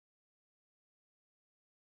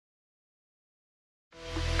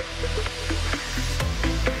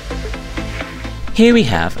Here we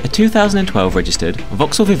have a 2012 registered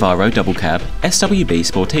Vauxhall Vivaro double cab SWB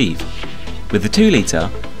Sportive with the 2-litre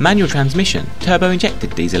manual transmission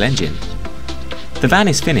turbo-injected diesel engine. The van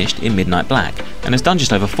is finished in midnight black and has done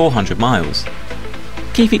just over 400 miles.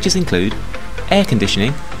 Key features include air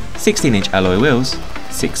conditioning, 16-inch alloy wheels,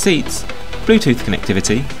 6 seats, Bluetooth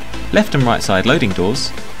connectivity, left and right side loading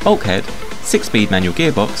doors, bulkhead, 6-speed manual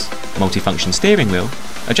gearbox, multifunction steering wheel,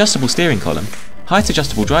 adjustable steering column, height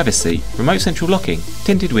adjustable driver's seat, remote central locking,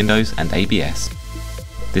 tinted windows and ABS.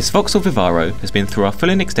 This Vauxhall Vivaro has been through our full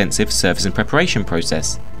and extensive service and preparation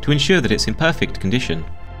process to ensure that it's in perfect condition.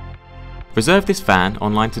 Reserve this van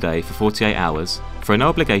online today for 48 hours for a no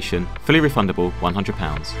obligation, fully refundable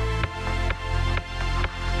 £100.